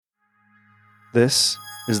This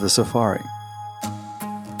is the Safari.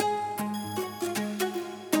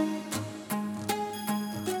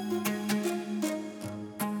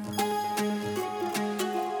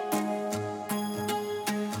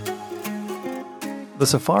 The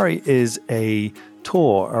Safari is a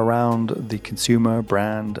tour around the consumer,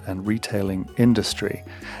 brand, and retailing industry.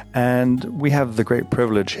 And we have the great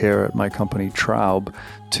privilege here at my company, Traub,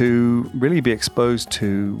 to really be exposed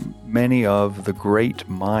to many of the great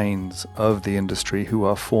minds of the industry who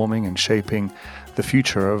are forming and shaping the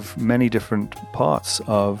future of many different parts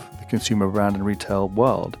of the consumer, brand, and retail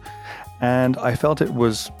world. And I felt it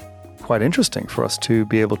was quite interesting for us to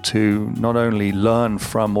be able to not only learn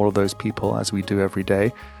from all of those people as we do every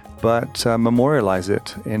day, but memorialize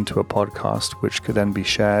it into a podcast which could then be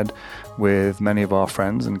shared with many of our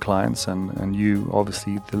friends and clients and you,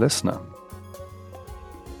 obviously, the listener.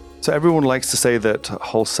 So everyone likes to say that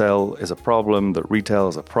wholesale is a problem, that retail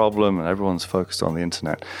is a problem, and everyone's focused on the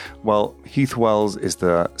internet. Well, Heath Wells is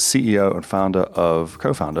the CEO and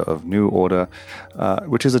co-founder of NuORDER,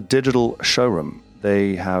 which is a digital showroom.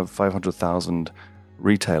 They have 500,000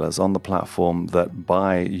 retailers on the platform that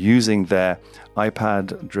by using their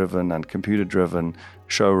iPad-driven and computer-driven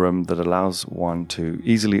showroom that allows one to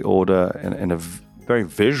easily order in a very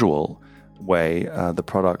visual way the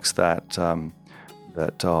products that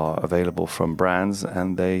are available from brands,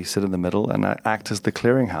 and they sit in the middle and act as the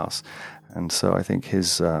clearinghouse. And so I think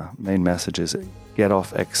his main message is get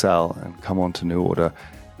off Excel and come on to NuORDER.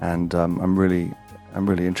 And I'm really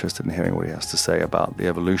interested in hearing what he has to say about the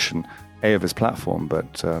evolution, A, of his platform,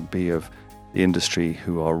 but B, of the industry,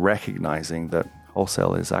 who are recognizing that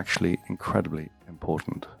wholesale is actually incredibly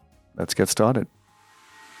important. Let's get started.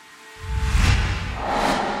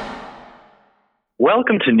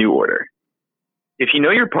 Welcome to NuORDER. If you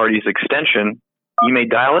know your party's extension, you may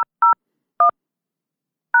dial it.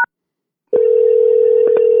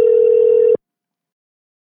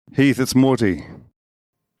 Heath, it's Morty.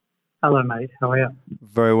 Hello, mate. How are you?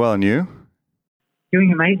 Very well, and you?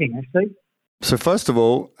 Doing amazing, actually. So first of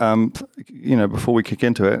all, before we kick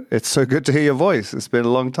into it, it's so good to hear your voice. It's been a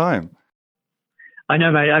long time. I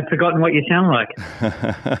know, mate. I've forgotten what you sound like.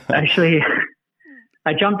 Actually,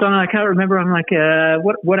 I jumped on. I can't remember. I'm like,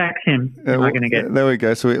 what accent am I going to get? There we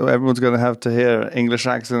go. So everyone's going to have to hear an English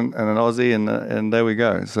accent and an Aussie, and there we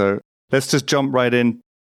go. So let's just jump right in.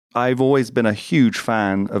 I've always been a huge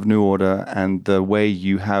fan of NuORDER and the way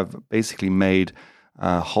you have basically made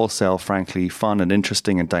wholesale, frankly, fun and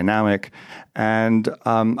interesting and dynamic. And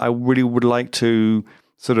I really would like to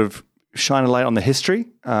sort of shine a light on the history,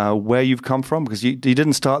 where you've come from, because you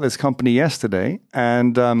didn't start this company yesterday,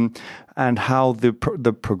 and how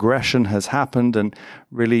the progression has happened, and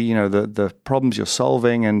really, the problems you're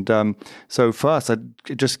solving. And so first,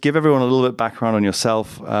 I'd just give everyone a little bit of background on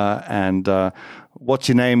yourself and what's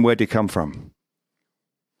your name? Where do you come from?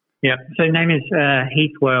 Yeah, so name is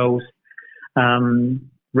Heath Wells,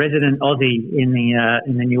 resident Aussie in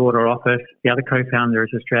the NuORDER office. The other co-founder is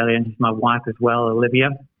Australian. He's my wife as well, Olivia.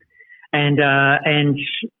 And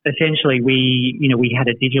essentially, we had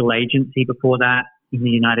a digital agency before that in the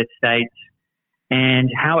United States.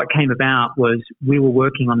 And how it came about was we were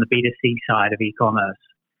working on the B2C side of e-commerce.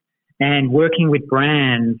 And working with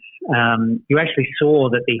brands, you actually saw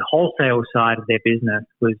that the wholesale side of their business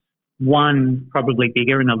was, one, probably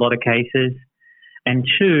bigger in a lot of cases, and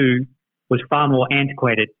two, was far more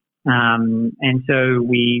antiquated. And so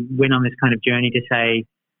we went on this kind of journey to say,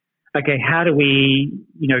 okay, how do we,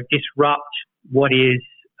 disrupt what is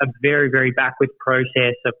a very, very backward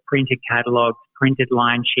process of printed catalogs, printed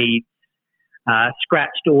line sheets,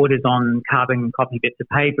 scratched orders on carbon copy bits of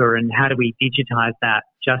paper, and how do we digitize that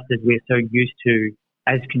just as we're so used to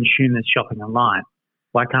as consumers shopping online?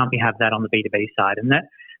 Why can't we have that on the B2B side? And that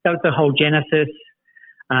was the whole genesis.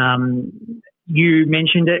 You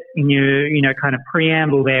mentioned it in your kind of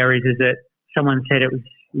preamble there is that someone said it was,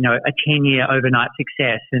 a 10-year overnight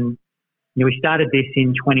success. And we started this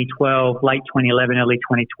in 2012, late 2011, early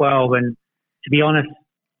 2012. And to be honest,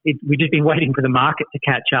 we've just been waiting for the market to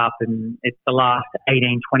catch up, and it's the last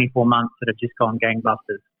 18, 24 months that have just gone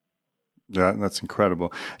gangbusters. Yeah, that's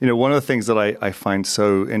incredible. One of the things that I find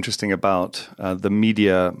so interesting about the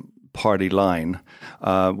media party line,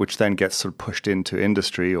 which then gets sort of pushed into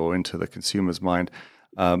industry or into the consumer's mind,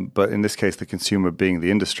 but in this case, the consumer being the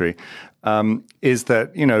industry, is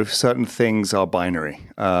that, certain things are binary,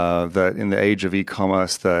 that in the age of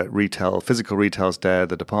e-commerce, physical retail's dead,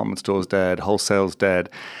 the department store's dead, wholesale's dead.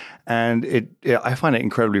 And I find it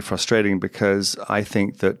incredibly frustrating because I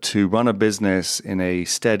think that to run a business in a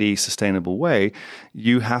steady, sustainable way,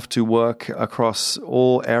 you have to work across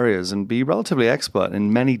all areas and be relatively expert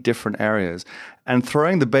in many different areas. And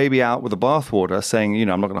throwing the baby out with the bathwater, saying,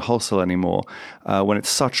 I'm not going to wholesale anymore, when it's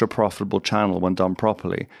such a profitable channel when done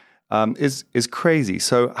properly, is crazy.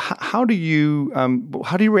 So how do you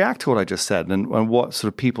react to what I just said, and what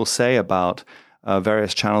sort of people say about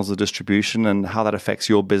various channels of distribution and how that affects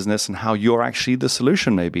your business and how you're actually the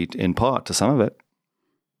solution, maybe in part to some of it?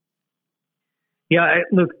 Yeah,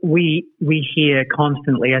 look, we hear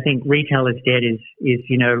constantly. I think retail is dead is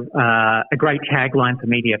a great tagline for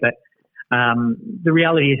media, but the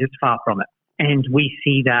reality is it's far from it, and we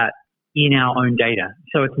see that in our own data.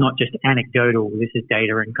 So it's not just anecdotal. This is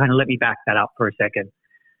data, and kind of let me back that up for a second.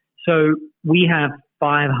 So we have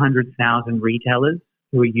 500,000 retailers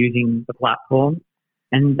who are using the platform.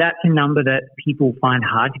 And that's a number that people find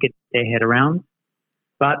hard to get their head around.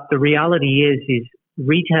 But the reality is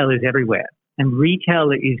retail is everywhere, and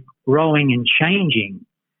retail is growing and changing.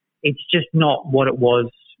 It's just not what it was,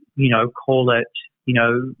 call it,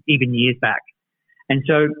 even years back. And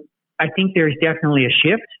so I think there is definitely a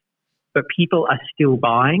shift, but people are still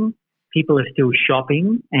buying, people are still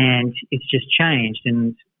shopping, and it's just changed.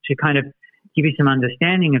 And to kind of give you some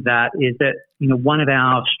understanding of that is that, one of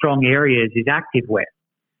our strong areas is activewear.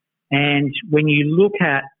 And when you look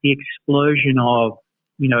at the explosion of,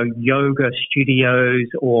 yoga studios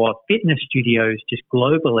or fitness studios just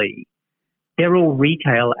globally, they're all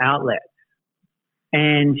retail outlets.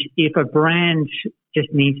 And if a brand just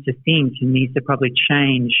needs to think and needs to probably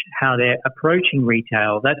change how they're approaching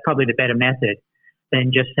retail, that's probably the better method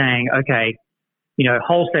than just saying, okay,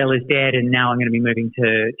 wholesale is dead and now I'm going to be moving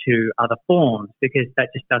to other forms, because that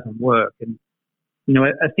just doesn't work. And,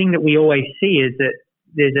 a thing that we always see is that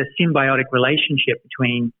there's a symbiotic relationship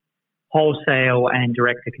between wholesale and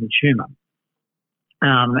direct to consumer.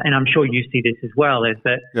 And I'm sure you see this as well, is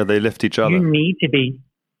that they lift each other. You need to be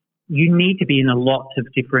in a lot of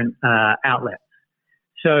different outlets.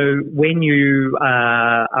 So when you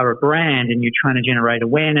are a brand and you're trying to generate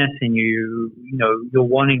awareness and you're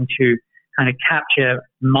wanting to kind of capture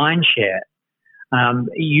mind share,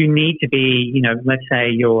 you need to be, let's say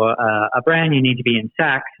you're a brand, you need to be in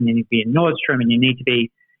Saks, and you need to be in Nordstrom, and you need to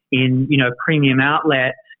be in, premium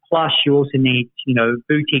outlets, plus you also need,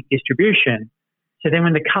 boutique distribution. So then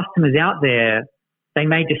when the customer's out there, they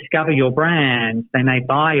may discover your brand, they may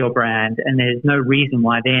buy your brand, and there's no reason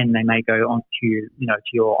why then they may go on to,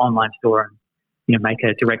 to your online store and, make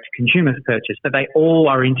a direct to consumer purchase. But they all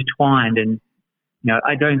are intertwined, and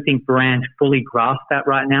I don't think brands fully grasp that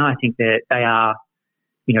right now. I think that they are,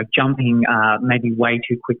 jumping maybe way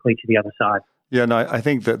too quickly to the other side. Yeah, no, I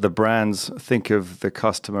think that the brands think of the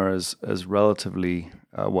customer as relatively,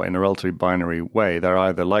 in a relatively binary way. They're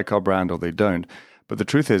either like our brand or they don't. But the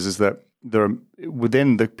truth is that there are,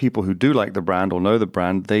 within the people who do like the brand or know the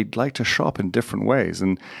brand, they'd like to shop in different ways.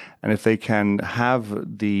 And if they can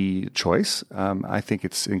have the choice, I think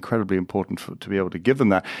it's incredibly important to be able to give them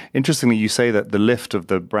that. Interestingly, you say that the lift of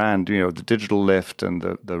the brand, the digital lift and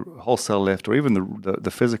the wholesale lift, or even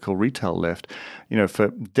the physical retail lift, for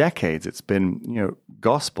decades it's been,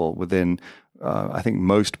 gospel within, I think,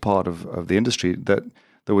 most part of the industry that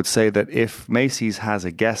would say that if Macy's has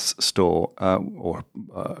a Guess store or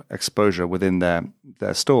exposure within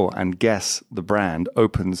their store, and Guess, the brand,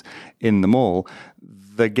 opens in the mall,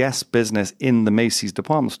 the Guess business in the Macy's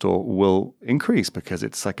department store will increase because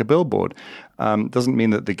it's like a billboard. Doesn't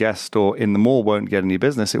mean that the Guess store in the mall won't get any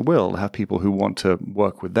business. It will have people who want to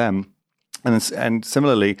work with them. And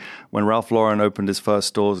similarly, when Ralph Lauren opened his first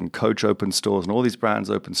stores and Coach opened stores and all these brands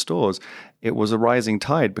opened stores, it was a rising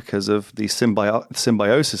tide because of the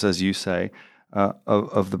symbiosis, as you say,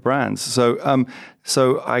 of the brands.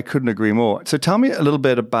 So I couldn't agree more. So tell me a little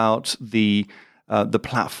bit about the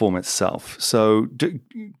platform itself. So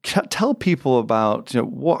tell people about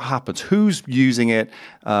what happens, who's using it,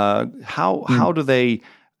 how do they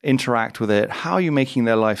interact with it? How are you making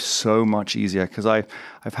their life so much easier? Because I've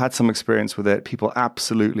had some experience with it. People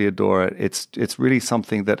absolutely adore it. It's really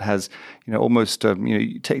something that has almost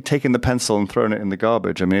taken the pencil and thrown it in the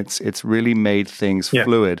garbage. I mean, it's really made things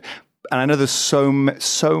fluid. And I know there's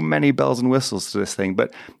so many bells and whistles to this thing,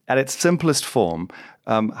 but at its simplest form,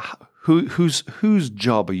 whose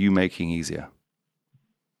job are you making easier?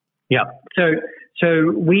 Yeah.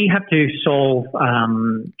 So we have to solve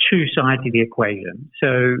two sides of the equation.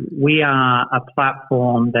 So we are a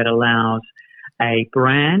platform that allows a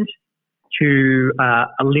brand to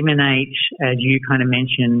eliminate, as you kind of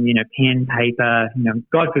mentioned, pen, paper,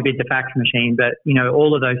 God forbid the fax machine, but,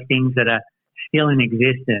 all of those things that are still in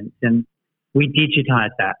existence, and we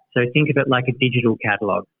digitize that. So think of it like a digital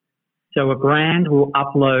catalog. So a brand will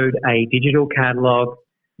upload a digital catalog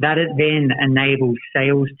that it then enables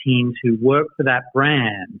sales teams who work for that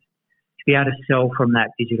brand to be able to sell from that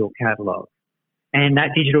digital catalog. And that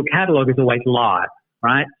digital catalog is always live,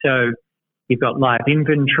 right? So you've got live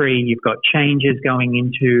inventory, you've got changes going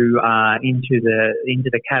into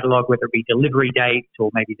the catalog, whether it be delivery dates or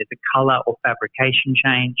maybe there's a color or fabrication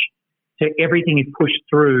change. So everything is pushed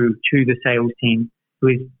through to the sales team, who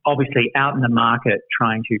is obviously out in the market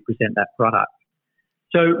trying to present that product.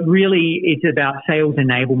 So really, it's about sales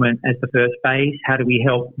enablement as the first phase. How do we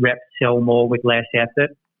help reps sell more with less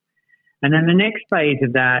effort? And then the next phase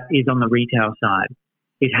of that is on the retail side,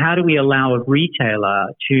 is how do we allow a retailer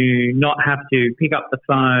to not have to pick up the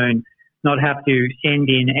phone, not have to send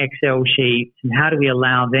in Excel sheets, and how do we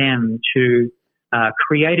allow them to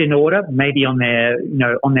create an order, maybe on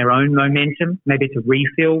their own momentum, maybe it's a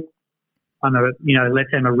refill.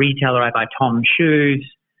 Let's say I'm a retailer, I buy Tom's shoes.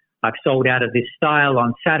 I've sold out of this style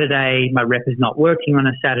on Saturday. My rep is not working on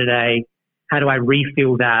a Saturday. How do I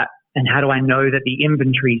refill that? And how do I know that the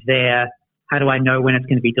inventory's there? How do I know when it's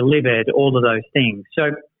going to be delivered? All of those things.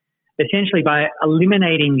 So essentially, by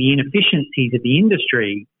eliminating the inefficiencies of the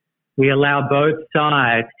industry, we allow both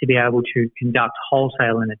sides to be able to conduct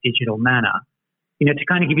wholesale in a digital manner. To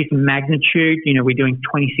kind of give you some magnitude, we're doing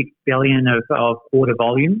 26 billion of order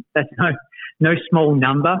volume. That's no small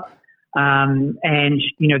number. And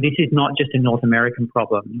this is not just a North American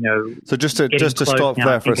problem. So just to stop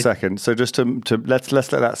there for a second. So just to let's let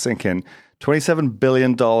that sink in. $27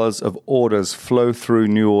 billion of orders flow through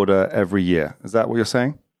NuORDER every year. Is that what you're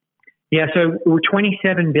saying? Yeah. So we're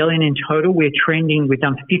 27 billion in total. We've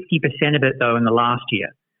done 50% of it though in the last year.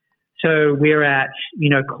 So we're at,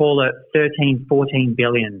 call it 13, 14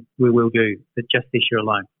 billion we will do just this year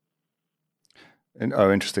alone.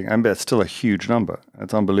 Interesting. And that's still a huge number.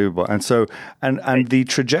 It's unbelievable. And so, and the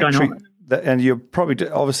trajectory, and you're probably,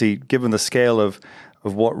 obviously, given the scale of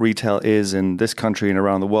what retail is in this country and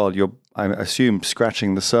around the world, you're, I assume,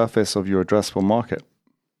 scratching the surface of your addressable market.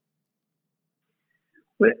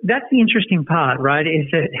 Well, that's the interesting part, right? Is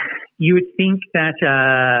that you would think that,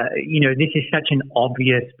 this is such an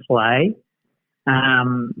obvious play.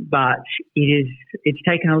 But it's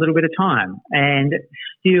taken a little bit of time, and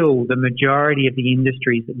still the majority of the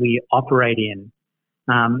industries that we operate in,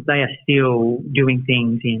 they are still doing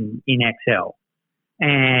things in Excel.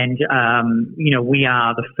 And, we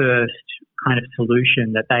are the first kind of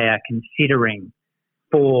solution that they are considering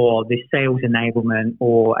for the sales enablement,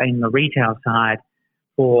 or in the retail side,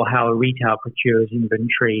 for how a retail procures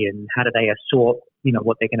inventory and how do they assort,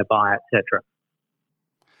 what they're going to buy, etc.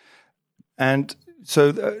 And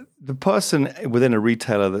so the person within a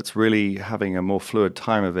retailer that's really having a more fluid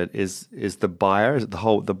time of it is the buyer, is it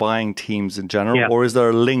the buying teams in general, yeah. Or is there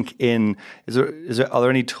a link in? Are there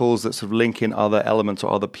any tools that sort of link in other elements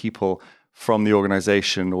or other people from the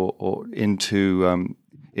organization or into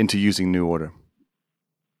using NuORDER?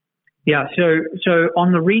 Yeah, so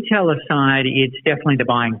on the retailer side, it's definitely the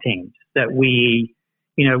buying teams that we,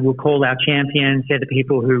 we'll call our champions. They're the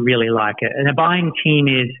people who really like it, and a buying team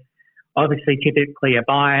is obviously typically a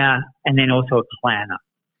buyer and then also a planner.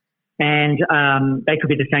 And they could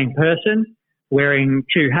be the same person wearing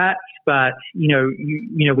two hats, but,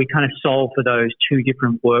 we kind of solve for those two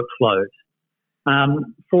different workflows.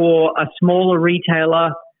 For a smaller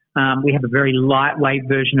retailer, we have a very lightweight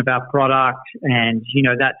version of our product, and,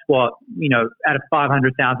 that's what, out of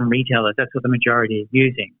 500,000 retailers, that's what the majority is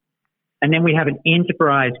using. And then we have an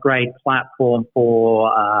enterprise-grade platform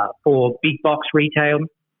for big box retail,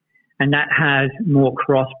 and that has more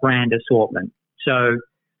cross-brand assortment. So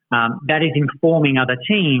that is informing other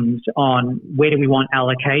teams on where do we want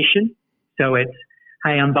allocation. So it's,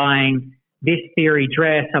 hey, I'm buying this theory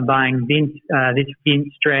dress, I'm buying this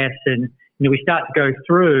Vince dress, and we start to go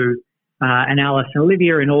through and Alice and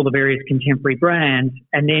Olivia and all the various contemporary brands,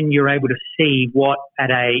 and then you're able to see what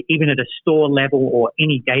even at a store level or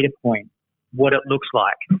any data point, what it looks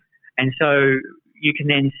like. And so you can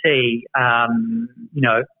then see,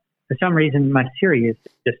 for some reason, my Siri has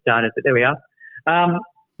just started, but there we are.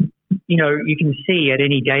 You can see at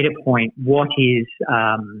any data point what is,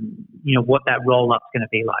 what that roll-up's going to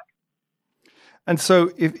be like. And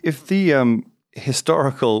so if the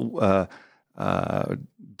historical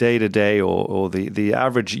day-to-day or the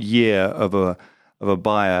average year of a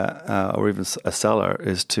buyer or even a seller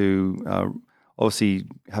is to obviously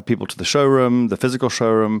have people to the showroom, the physical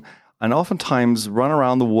showroom, and oftentimes run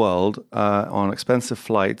around the world on expensive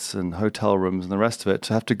flights and hotel rooms and the rest of it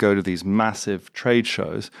to have to go to these massive trade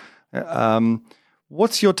shows.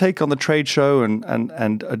 What's your take on the trade show,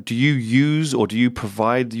 and do you use or do you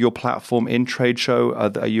provide your platform in trade show?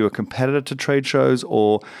 Are you a competitor to trade shows,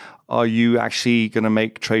 or are you actually going to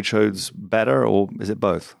make trade shows better, or is it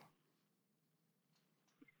both?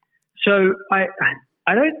 So I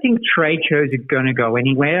don't think trade shows are going to go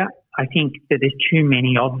anywhere. I think that there's too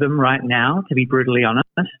many of them right now, to be brutally honest.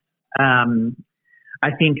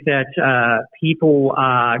 I think that people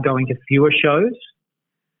are going to fewer shows.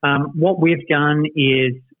 What we've done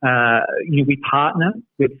is, we partner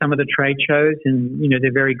with some of the trade shows, and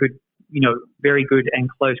they're very good and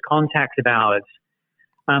close contacts of ours.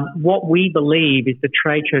 What we believe is the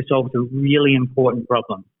trade show solves a really important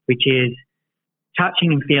problem, which is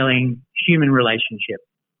touching and feeling human relationship.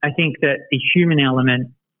 I think that the human element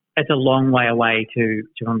is a long way away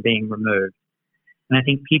from being removed. And I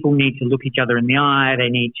think people need to look each other in the eye. They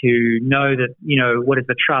need to know that, what is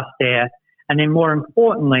the trust there? And then more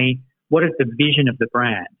importantly, what is the vision of the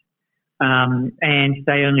brand? And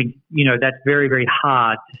they only, that's very, very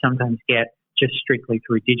hard to sometimes get just strictly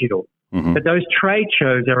through digital. Mm-hmm. But those trade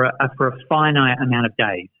shows are for a finite amount of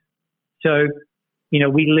days. So,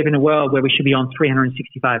 we live in a world where we should be on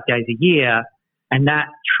 365 days a year, and that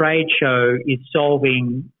trade show is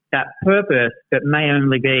solving that purpose that may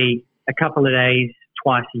only be a couple of days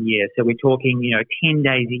twice a year. So we're talking, 10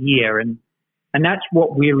 days a year. And that's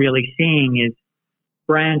what we're really seeing is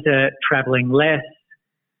brands are traveling less,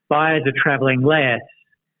 buyers are traveling less.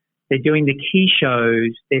 They're doing the key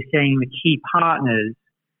shows, they're seeing the key partners,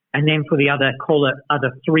 and then for the other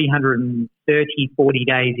 330, 40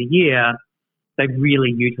 days a year, they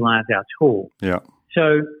really utilize our tool. Yeah.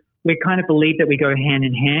 So we kind of believe that we go hand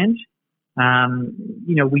in hand.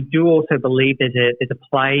 We do also believe there's a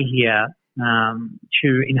play here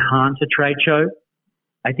to enhance a trade show.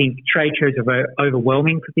 I think trade shows are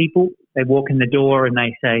overwhelming for people. They walk in the door and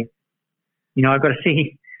they say, I've got to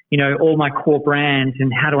see, all my core brands,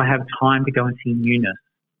 and how do I have time to go and see newness?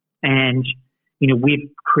 And,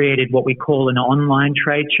 we've created what we call an online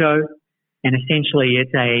trade show. And essentially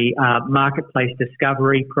it's a marketplace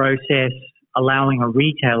discovery process, allowing a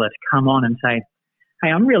retailer to come on and say, hey,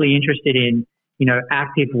 I'm really interested in,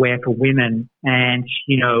 active wear for women, and,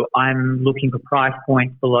 I'm looking for price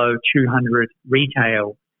points below 200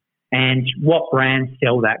 retail, and what brands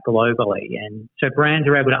sell that globally. And so brands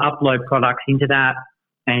are able to upload products into that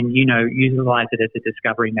and, utilize it as a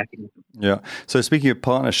discovery mechanism. Yeah. So speaking of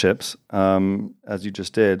partnerships, as you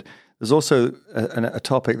just did, there's also a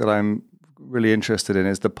topic that I'm really interested in,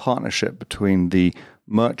 is the partnership between the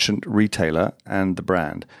merchant retailer and the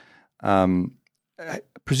brand.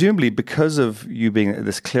 Presumably because of you being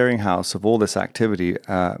this clearinghouse of all this activity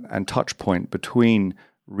and touch point between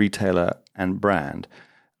retailer and brand,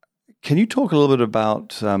 can you talk a little bit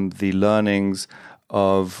about the learnings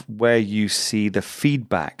of where you see the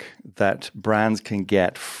feedback that brands can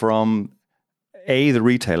get from A, the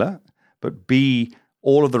retailer, but B,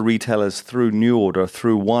 all of the retailers through NuORDER,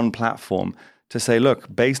 through one platform, to say, look,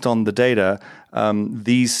 based on the data,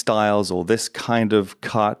 these styles or this kind of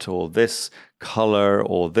cut or this color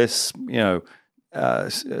or this,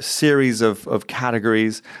 series of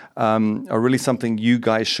categories are really something you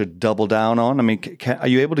guys should double down on? I mean, are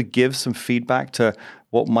you able to give some feedback to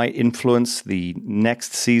what might influence the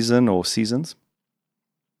next season or seasons?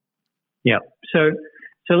 Yeah. So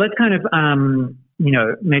let's kind of,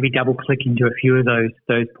 maybe double click into a few of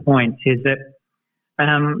those points. Is that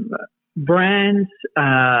brands,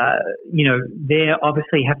 they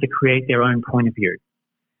obviously have to create their own point of view.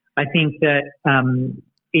 I think that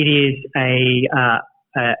it is a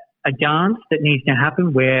dance that needs to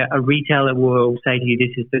happen where a retailer will say to you,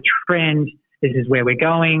 this is the trend, this is where we're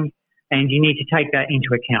going, and you need to take that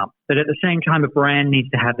into account. But at the same time, a brand needs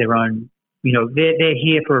to have their own, they're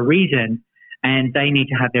here for a reason, and they need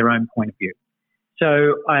to have their own point of view.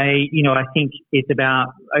 So I think it's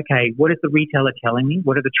about, okay, what is the retailer telling me?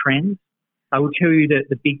 What are the trends? I will tell you that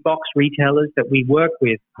the big box retailers that we work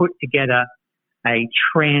with put together a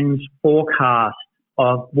trend forecast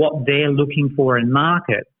of what they're looking for in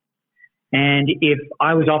market. And if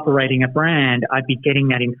I was operating a brand, I'd be getting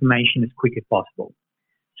that information as quick as possible.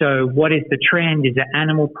 So what is the trend? Is it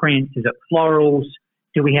animal prints? Is it florals?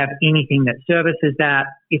 Do we have anything that services that?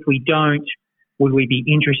 If we don't, would we be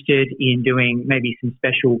interested in doing maybe some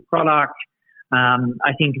special product?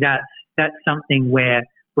 I think that's something where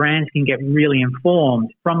brands can get really informed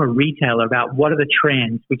from a retailer about what are the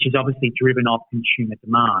trends, which is obviously driven off consumer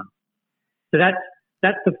demand. So that's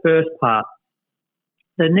the first part.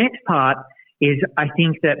 The next part is I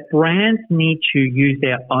think that brands need to use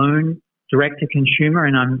their own direct-to-consumer,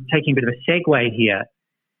 and I'm taking a bit of a segue here,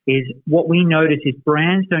 is what we notice is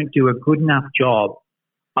brands don't do a good enough job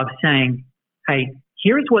of saying, hey,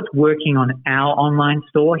 here is what's working on our online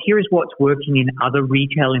store. Here is what's working in other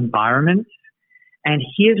retail environments. And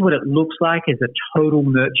here's what it looks like as a total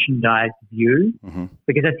merchandise view. Mm-hmm.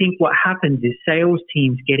 Because I think what happens is sales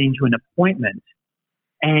teams get into an appointment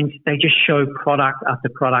and they just show product after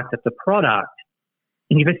product after product.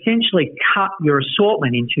 And you've essentially cut your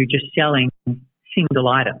assortment into just selling single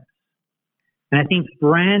items. And I think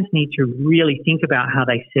brands need to really think about how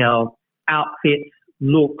they sell outfits,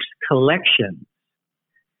 looks, collections.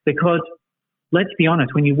 Because let's be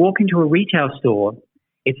honest, when you walk into a retail store,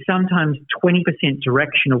 it's sometimes 20%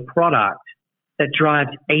 directional product that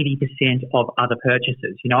drives 80% of other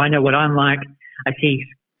purchases. You know, I know what I'm like. I see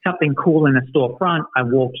something cool in a storefront. I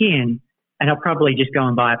walk in and I'll probably just go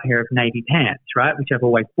and buy a pair of navy pants, right, which I've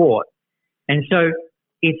always bought. And so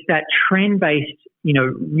it's that trend-based, you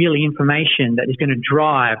know, really information that is going to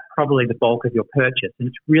drive probably the bulk of your purchase. And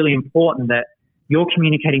it's really important that you're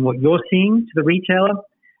communicating what you're seeing to the retailer,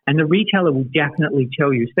 and the retailer will definitely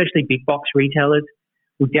tell you, especially big box retailers,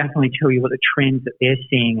 will definitely tell you what the trends that they're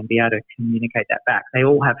seeing and be able to communicate that back. They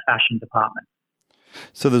all have fashion departments.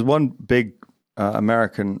 So there's one big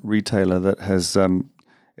American retailer that has,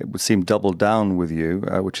 it would seem, doubled down with you,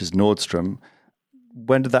 which is Nordstrom.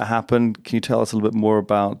 When did that happen? Can you tell us a little bit more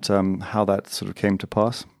about how that sort of came to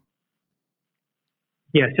pass?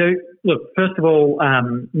 Yeah, so look, first of all,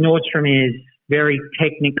 Nordstrom is very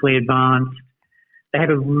technically advanced. They have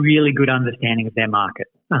a really good understanding of their market.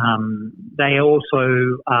 They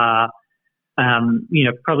also are, you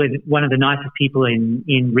know, probably one of the nicest people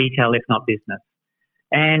in retail, if not business.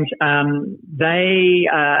 And they,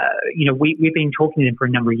 you know, we've been talking to them for a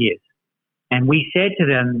number of years. And we said to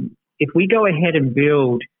them, if we go ahead and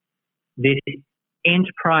build this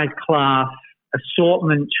enterprise class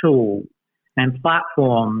assortment tool and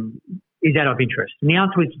platform, is that of interest? And the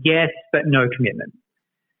answer was yes, but no commitment.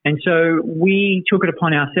 And so we took it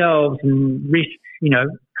upon ourselves and risked, you know,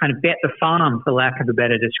 kind of bet the farm, for lack of a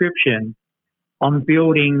better description, on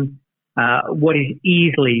building what is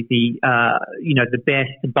easily the, you know, the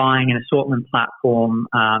best buying and assortment platform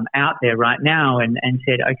out there right now, and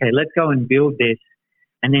said, okay, let's go and build this,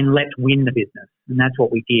 and then let's win the business. And that's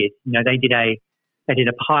what we did. You know, they did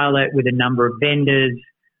a pilot with a number of vendors.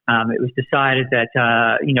 It was decided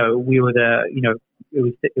that, you know, we were the, you know, it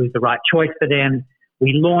was the right choice for them.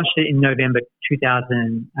 We launched it in November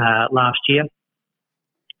 2000 last year,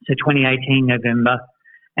 so 2018 November,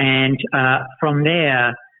 and from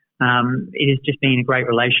there, it has just been a great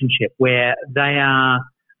relationship where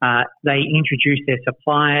they introduce their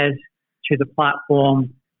suppliers to the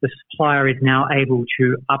platform. The supplier is now able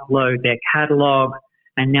to upload their catalog,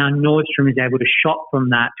 and now Nordstrom is able to shop from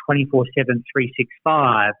that 24/7,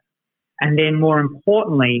 365, and then more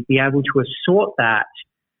importantly, be able to assort that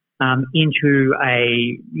into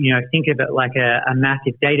a, you know, think of it like a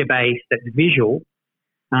massive database that's visual.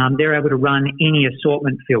 They're able to run any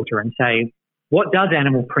assortment filter and say, what does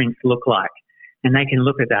animal prints look like? And they can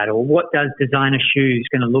look at that. Or what does designer shoes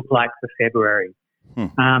going to look like for February?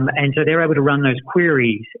 And so they're able to run those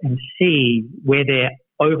queries and see where they're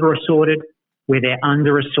over assorted, where they're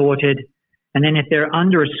under assorted. And then if they're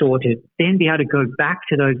under assorted, then be able to go back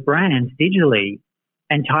to those brands digitally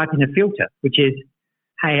and type in a filter, which is,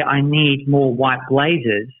 hey, I need more white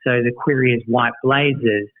blazers. So the query is white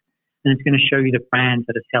blazers. And it's going to show you the brands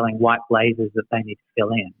that are selling white blazers that they need to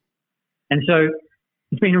fill in. And so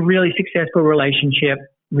it's been a really successful relationship.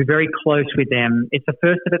 We're very close with them. It's the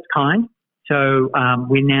first of its kind. So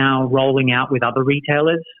we're now rolling out with other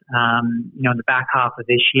retailers, you know, in the back half of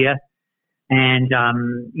this year. And,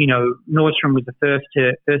 you know, Nordstrom was the first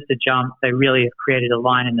to jump. They really have created a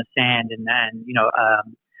line in the sand and you know,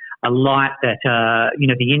 a light that, you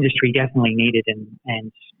know, the industry definitely needed.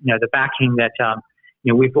 And you know, the backing that,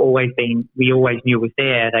 you know, we always knew was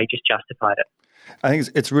there. They just justified it. I think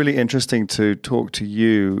it's really interesting to talk to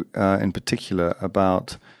you in particular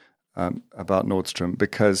about Nordstrom,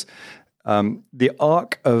 because the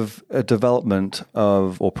arc of development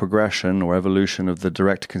of, or progression or evolution of the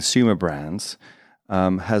direct-to-consumer brands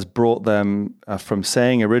has brought them from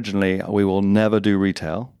saying originally, we will never do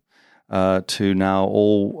retail, to now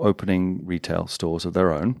all opening retail stores of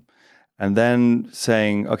their own. And then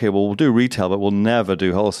saying, okay, well, we'll do retail, but we'll never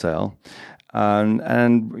do wholesale.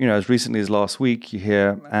 And you know, as recently as last week, you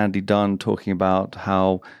hear Andy Dunn talking about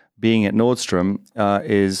how being at Nordstrom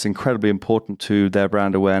is incredibly important to their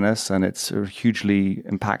brand awareness, and it's a hugely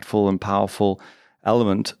impactful and powerful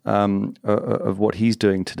element of what he's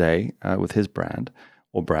doing today with his brand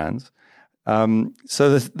or brands.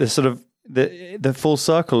 So there's sort of the full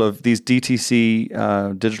circle of these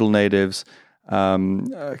DTC digital natives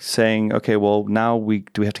saying, okay, well, now we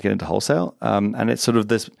have to get into wholesale, and it's sort of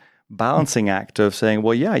this balancing act of saying,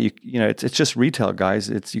 well, yeah, it's just retail, guys.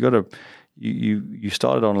 It's you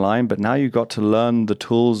started online, but now you've got to learn the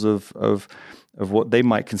tools of what they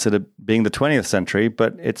might consider being the 20th century,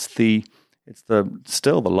 but it's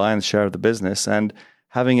still the lion's share of the business. And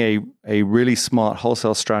having a really smart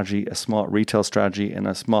wholesale strategy, a smart retail strategy, and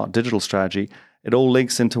a smart digital strategy, it all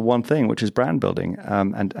links into one thing, which is brand building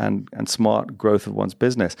and smart growth of one's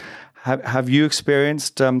business. Have you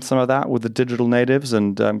experienced some of that with the digital natives?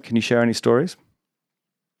 And can you share any stories?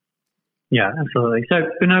 Yeah, absolutely. So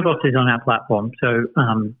Bonobos is on our platform.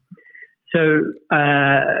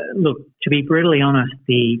 Look, to be brutally honest,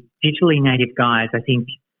 the digitally native guys, I think,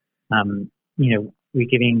 we're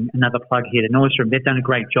giving another plug here to Nordstrom. They've done a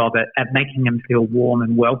great job at making them feel warm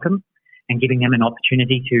and welcome and giving them an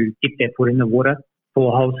opportunity to dip their foot in the water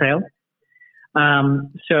for wholesale. I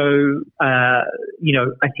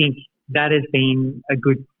think that has been a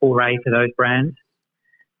good foray for those brands.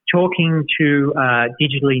 Talking to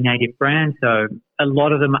digitally native brands, though, a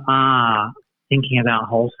lot of them are thinking about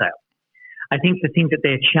wholesale. I think the thing that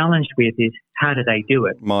they're challenged with is how do they do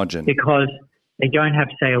it? Margin. Because they don't have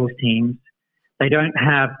sales teams. They don't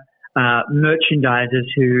have merchandisers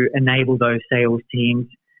who enable those sales teams.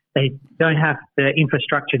 They don't have the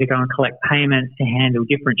infrastructure to go and collect payments, to handle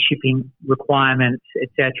different shipping requirements,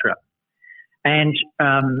 etc. And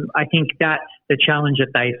I think that's the challenge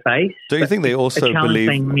that they face. Do you think they also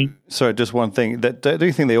believe... Sorry, just one thing. Do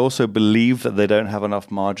you think they also believe that they don't have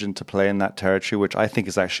enough margin to play in that territory, which I think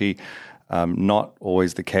is actually not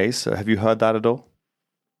always the case? Have you heard that at all?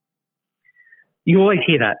 You always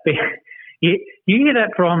hear that. You hear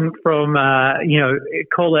that from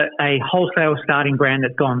call it a wholesale starting brand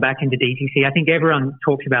that's gone back into DTC. I think everyone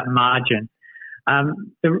talks about margin.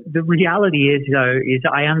 The reality is, though, is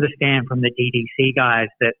I understand from the DTC guys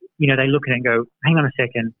that, they look at it and go, hang on a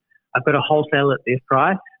second, I've got a wholesale at this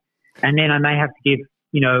price, and then I may have to give,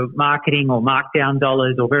 marketing or markdown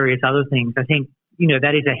dollars or various other things. I think,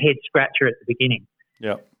 that is a head scratcher at the beginning.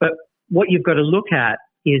 Yeah. But what you've got to look at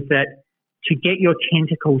is that to get your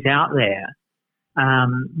tentacles out there,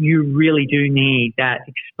 you really do need that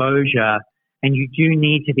exposure, and you do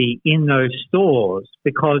need to be in those stores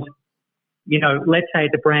because, let's say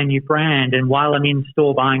it's a brand new brand, and while I'm in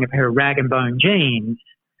store buying a pair of rag and bone jeans,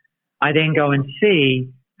 I then go and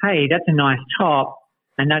see, hey, that's a nice top,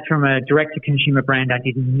 and that's from a direct-to-consumer brand I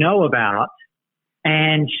didn't know about,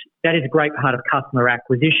 and that is a great part of customer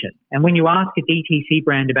acquisition. And when you ask a DTC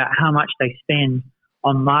brand about how much they spend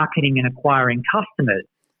on marketing and acquiring customers,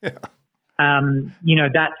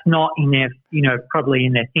 that's not in their, probably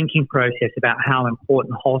in their thinking process about how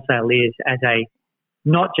important wholesale is as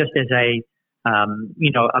not just as a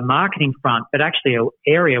marketing front, but actually an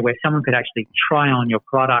area where someone could actually try on your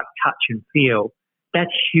product, touch and feel.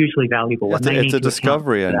 That's hugely valuable. It's a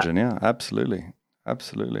discovery engine. Yeah, absolutely.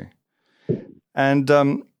 Absolutely. And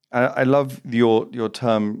I love your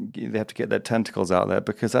term, they have to get their tentacles out there,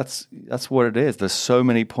 because that's what it is. There's so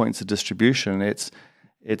many points of distribution. It's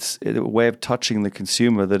a way of touching the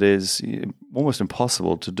consumer that is almost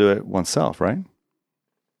impossible to do it oneself, right?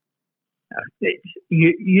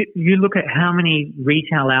 You look at how many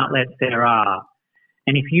retail outlets there are,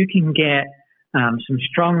 and if you can get some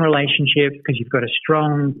strong relationships because you've got a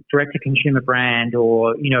strong direct-to-consumer brand,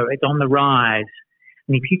 or it's on the rise,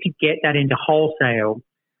 and if you could get that into wholesale,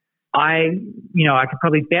 I could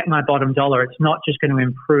probably bet my bottom dollar it's not just going to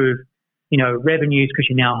improve revenues because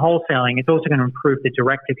you're now wholesaling. It's also going to improve the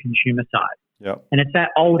direct-to-consumer side. Yeah. And it's that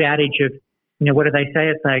old adage of, what do they say?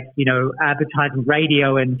 It's like, advertising,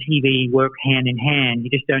 radio and TV work hand in hand. You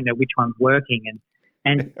just don't know which one's working.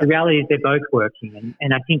 And the reality is they're both working.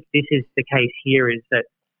 And I think this is the case here is that,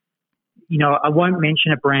 I won't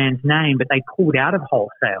mention a brand's name, but they pulled out of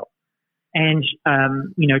wholesale. And,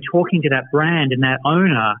 talking to that brand and that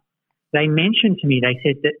owner, they mentioned to me, they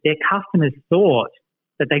said that their customers thought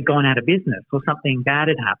that they'd gone out of business or something bad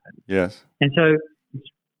had happened. Yes. And so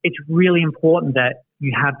it's really important that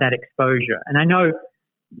you have that exposure. And I know,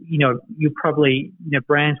 you probably,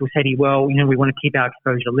 brands will say to you, well, we want to keep our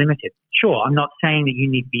exposure limited. Sure, I'm not saying that you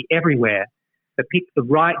need to be everywhere, but pick the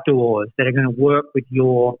right doors that are going to work with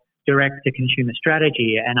your direct-to-consumer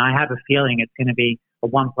strategy. And I have a feeling it's going to be a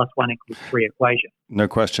 1 + 1 = 3 equation. No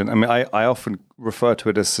question. I mean, I often refer to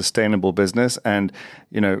it as sustainable business. And,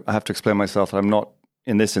 I have to explain myself. I'm not,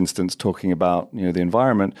 in this instance, talking about, the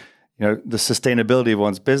environment. The sustainability of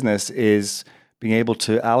one's business is being able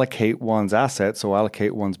to allocate one's assets or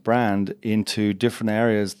allocate one's brand into different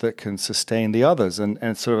areas that can sustain the others.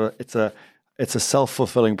 And sort of it's a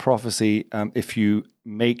self-fulfilling prophecy if you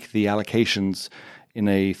make the allocations in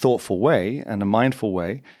a thoughtful way and a mindful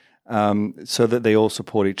way, so that they all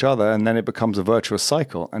support each other, and then it becomes a virtuous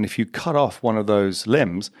cycle. And if you cut off one of those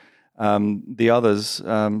limbs, the others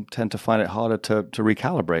tend to find it harder to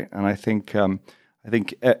recalibrate. And I think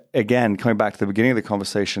again, coming back to the beginning of the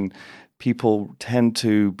conversation, people tend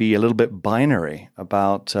to be a little bit binary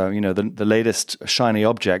about the latest shiny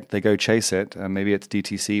object. They go chase it. Maybe it's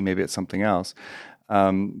DTC, maybe it's something else.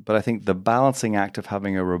 But I think the balancing act of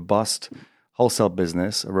having a robust wholesale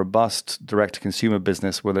business, a robust direct-to-consumer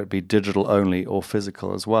business, whether it be digital only or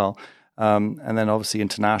physical as well, and then obviously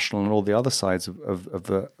international and all the other sides of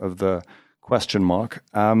the question mark.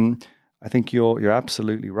 I think you're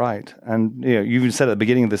absolutely right. And you even said at the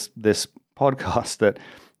beginning of this podcast that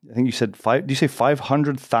I think you said did you say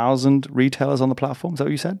 500,000 retailers on the platform? Is that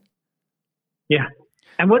what you said? Yeah.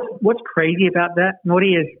 And what's crazy about that,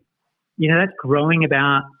 Morty, is that's growing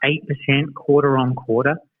about 8% quarter on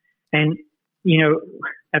quarter, and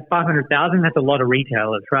at 500,000, that's a lot of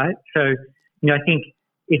retailers, right? So I think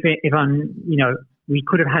if I'm we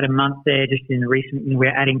could have had a month there just in the recent.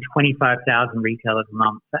 We're adding 25,000 retailers a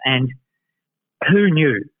month, and who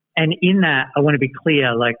knew? And in that, I want to be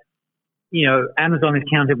clear, Amazon is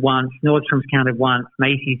counted once, Nordstrom's counted once,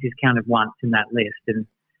 Macy's is counted once in that list. And,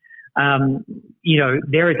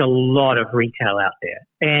 there is a lot of retail out there.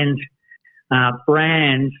 And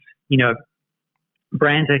brands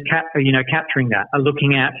are capturing that, are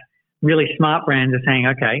looking at really smart brands are saying,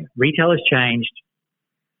 okay, retail has changed.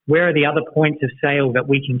 Where are the other points of sale that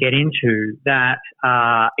we can get into that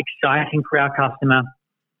are exciting for our customer,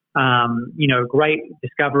 great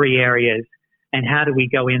discovery areas, and how do we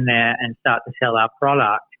go in there and start to sell our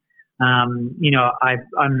product? I'm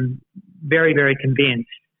very, very convinced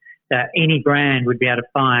that any brand would be able to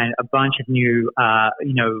find a bunch of new,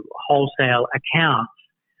 wholesale accounts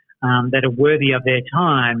that are worthy of their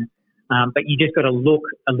time. But you just got to look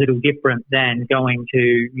a little different than going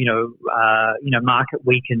to, Market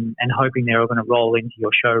Week and hoping they're all going to roll into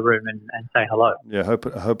your showroom and say hello. Yeah, hope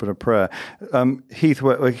and a prayer. Heath,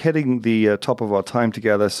 we're hitting the top of our time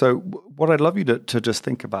together. So what I'd love you to just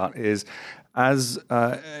think about is, as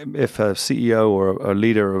if a CEO or a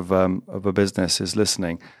leader of a business is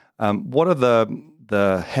listening, what are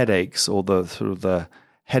the headaches or the sort of the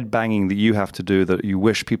head banging that you have to do that you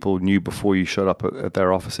wish people knew before you showed up at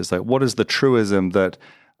their offices? Like, what is the truism that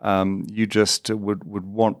you just would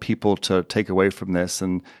want people to take away from this,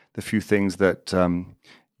 and the few things that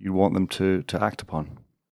you want them to act upon?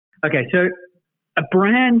 Okay, so a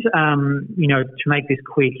brand, to make this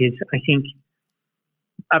quick, is I think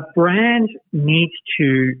a brand needs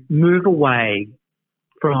to move away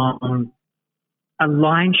from a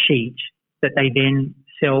line sheet that they then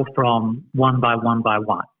sell from one by one by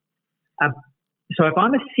one. So if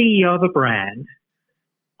I'm a CEO of a brand,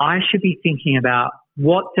 I should be thinking about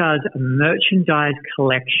what does a merchandise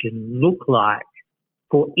collection look like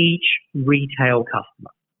for each retail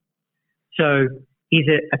customer. So is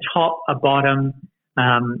it a top, a bottom?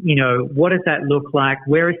 What does that look like?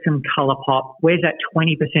 Where is some color pop? Where's that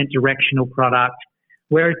 20% directional product?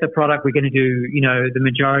 Where is the product we're going to do, the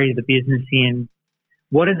majority of the business in?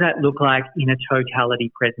 What does that look like in a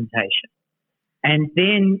totality presentation? And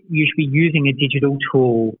then you should be using a digital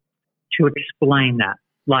tool to explain that,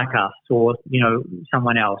 like us or,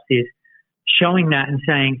 someone else, is showing that and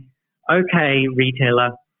saying, okay,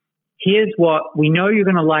 retailer, here's what we know you're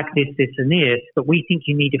going to like this, this, and this, but we think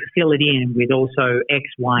you need to fill it in with also X,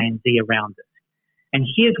 Y, and Z around it. And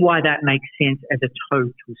here's why that makes sense as a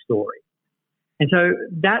total story. And so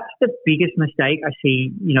that's the biggest mistake I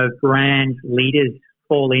see, brand leaders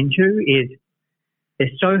fall into, is they're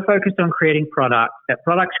so focused on creating products, that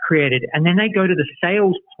product's created, and then they go to the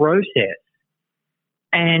sales process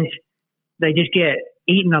and they just get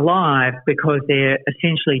eaten alive because they're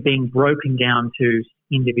essentially being broken down to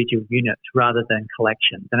individual units rather than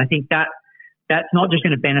collections. And I think that's not just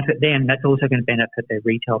going to benefit them, that's also going to benefit their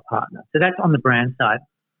retail partner. So that's on the brand side.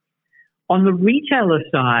 On the retailer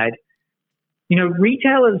side,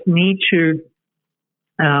 retailers need to,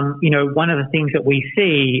 one of the things that we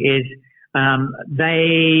see is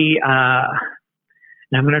they,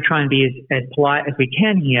 and I'm going to try and be as polite as we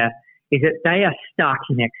can here, is that they are stuck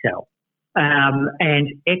in Excel. And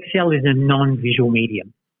Excel is a non-visual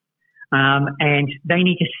medium. And they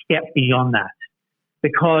need to step beyond that,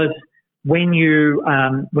 because when you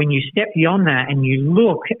step beyond that and you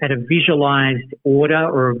look at a visualized order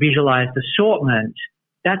or a visualized assortment,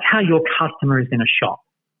 that's how your customer is going to shop.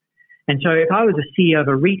 And so if I was a CEO of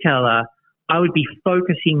a retailer, I would be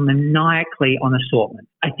focusing maniacally on assortment.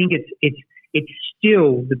 I think it's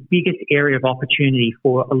still the biggest area of opportunity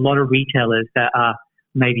for a lot of retailers that are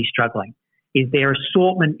maybe struggling, is their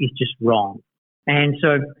assortment is just wrong. And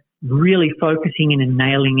so really focusing in and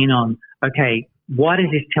nailing in on, okay, why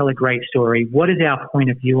does this tell a great story? What is our point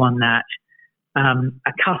of view on that?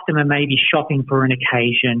 A customer may be shopping for an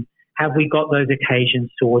occasion. Have we got those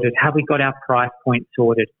occasions sorted? Have we got our price point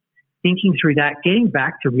sorted? Thinking through that, getting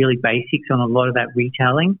back to really basics on a lot of that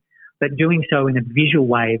retailing, but doing so in a visual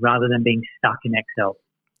way rather than being stuck in Excel.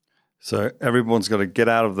 So everyone's got to get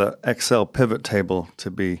out of the Excel pivot table to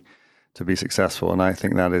be successful, and I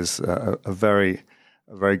think that is a very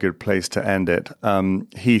good place to end it.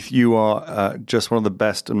 Heath, you are just one of the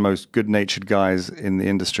best and most good-natured guys in the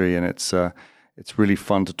industry, and it's really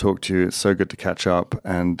fun to talk to you. It's so good to catch up,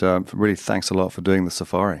 and really thanks a lot for doing the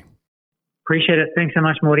safari. Appreciate it. Thanks so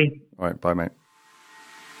much, Morty. All right, bye, mate.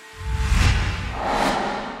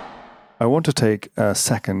 I want to take a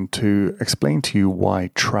second to explain to you why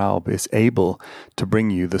Traub is able to bring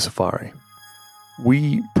you the safari.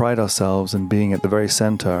 We pride ourselves in being at the very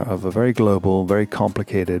center of a very global, very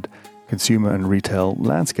complicated consumer and retail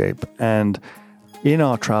landscape. And in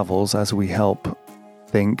our travels, as we help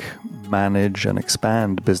think, manage, and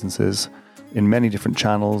expand businesses in many different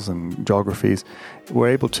channels and geographies, we're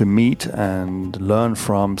able to meet and learn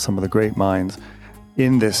from some of the great minds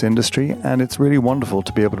in this industry, and it's really wonderful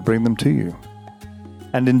to be able to bring them to you.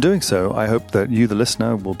 And in doing so, I hope that you, the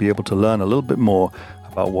listener, will be able to learn a little bit more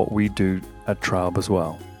about what we do at Traub as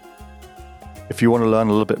well. If you want to learn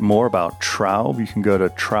a little bit more about Traub, you can go to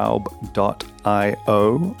traub.io,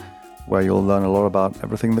 where you'll learn a lot about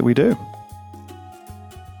everything that we do.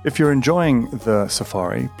 If you're enjoying the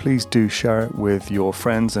safari, please do share it with your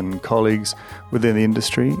friends and colleagues within the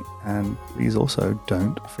industry, and please also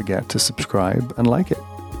don't forget to subscribe and like it.